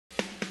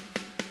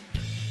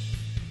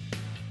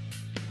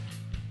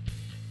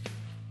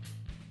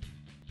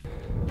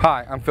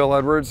Hi, I'm Phil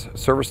Edwards,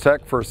 Service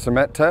Tech for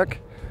Cemen Tech.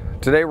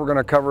 Today we're going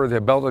to cover the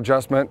belt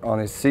adjustment on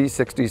the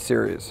C60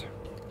 series.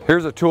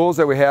 Here's the tools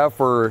that we have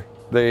for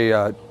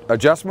the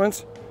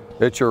adjustments.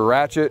 It's your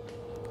ratchet.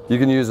 You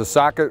can use a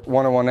socket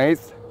 1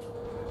 1/8,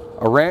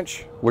 a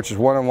wrench, which is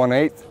 1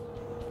 1/8,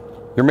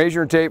 your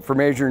measuring tape for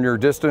measuring your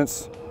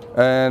distance,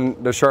 and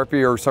the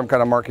Sharpie or some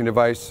kind of marking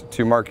device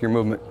to mark your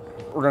movement.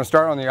 We're going to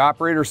start on the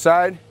operator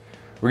side.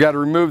 We got to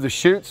remove the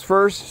chutes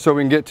first so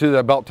we can get to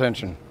the belt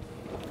tension.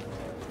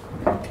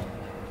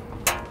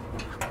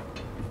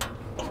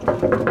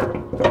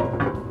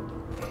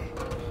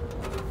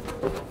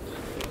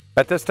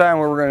 At this time,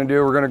 what we're going to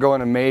do, we're going to go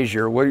in and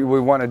measure. What we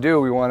want to do,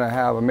 we want to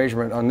have a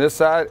measurement on this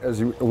side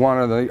as one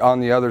on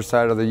the other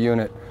side of the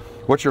unit.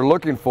 What you're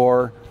looking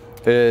for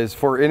is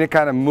for any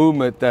kind of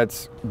movement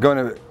that's going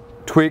to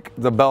tweak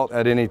the belt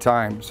at any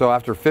time. So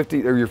after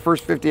your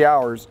first 50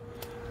 hours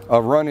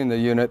of running the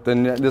unit,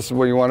 then this is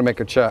where you want to make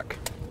a check.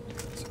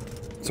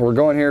 So we're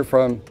going here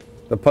from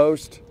the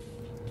post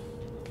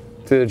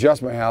to the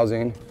adjustment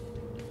housing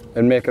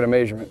and making a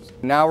measurement.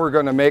 Now we're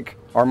going to make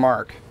our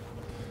mark.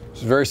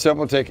 It's very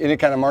simple. Take any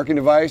kind of marking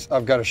device.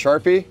 I've got a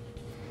Sharpie,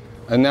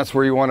 and that's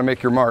where you want to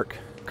make your mark,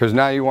 because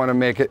now you want to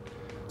make it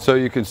so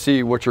you can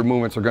see what your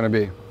movements are going to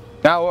be.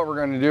 Now what we're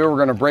going to do, we're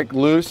going to break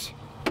loose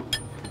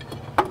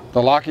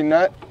the locking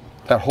nut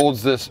that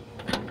holds this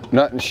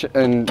nut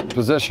in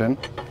position,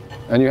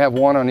 and you have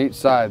one on each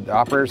side, the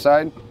operator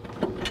side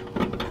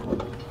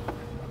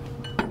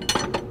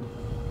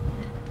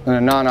and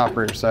a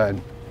non-operator side.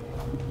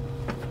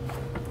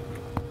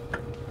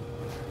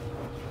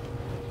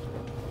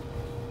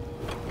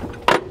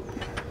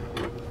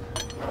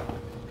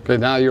 Okay,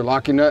 now your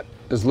locking nut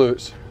is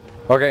loose.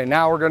 Okay,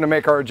 now we're going to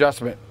make our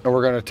adjustment, and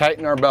we're going to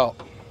tighten our belt.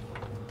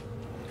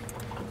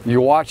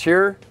 You watch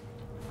here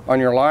on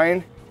your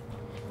line.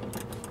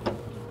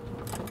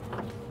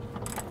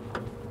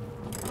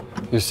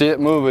 You see it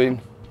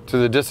moving to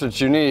the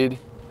distance you need,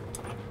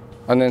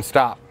 and then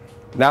stop.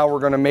 Now we're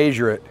going to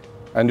measure it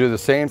and do the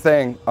same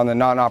thing on the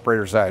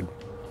non-operator side.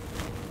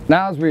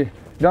 Now as we've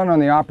done on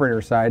the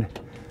operator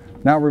side,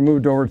 now we're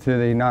moved over to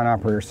the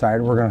non-operator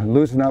side. We're going to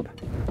loosen up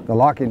the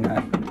locking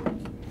nut.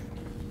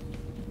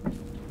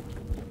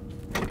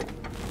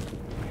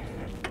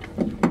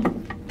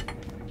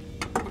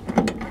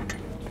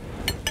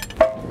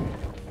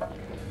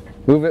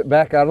 Move it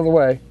back out of the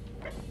way.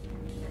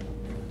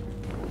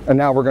 And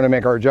now we're going to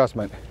make our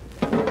adjustment.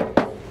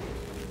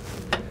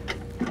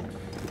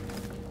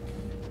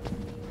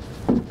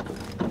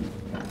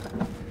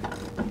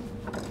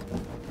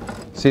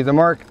 See the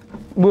mark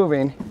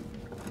moving.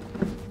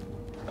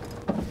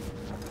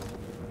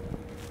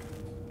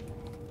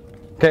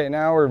 Okay,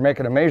 now we're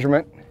making a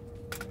measurement.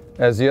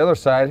 As the other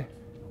side,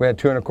 we had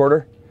 2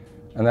 1/4,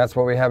 and that's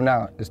what we have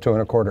now is 2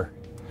 1/4.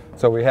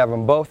 So we have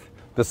them both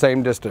the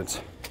same distance.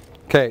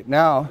 Okay,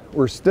 now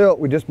we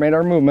just made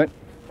our movement.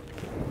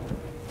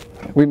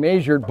 We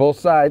measured both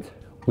sides.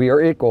 We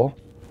are equal.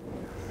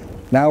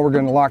 Now we're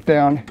going to lock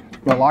down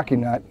the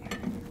locking nut.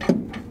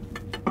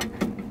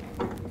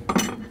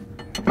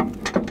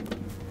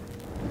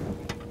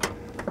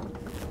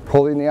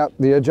 Holding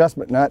the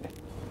adjustment nut,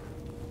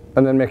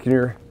 and then making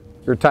your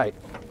tight.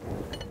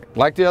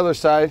 Like the other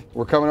side,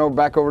 we're coming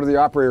back over to the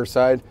operator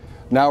side.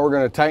 Now we're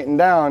going to tighten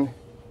down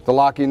the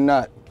locking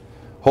nut.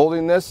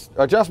 Holding this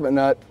adjustment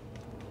nut,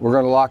 we're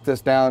going to lock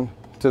this down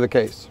to the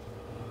case.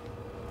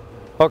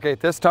 Okay, at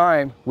this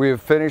time, we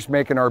have finished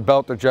making our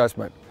belt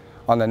adjustment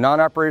on the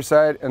non-operator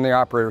side and the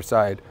operator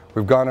side.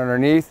 We've gone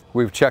underneath,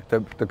 we've checked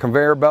the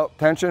conveyor belt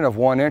tension of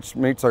 1 inch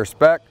meets our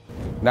spec.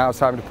 Now it's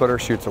time to put our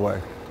chutes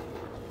away.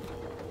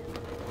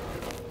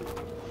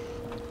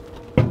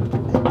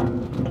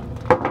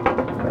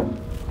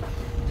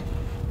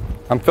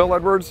 I'm Phil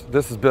Edwards.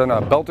 This has been a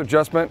belt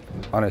adjustment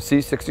on a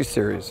C60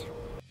 series.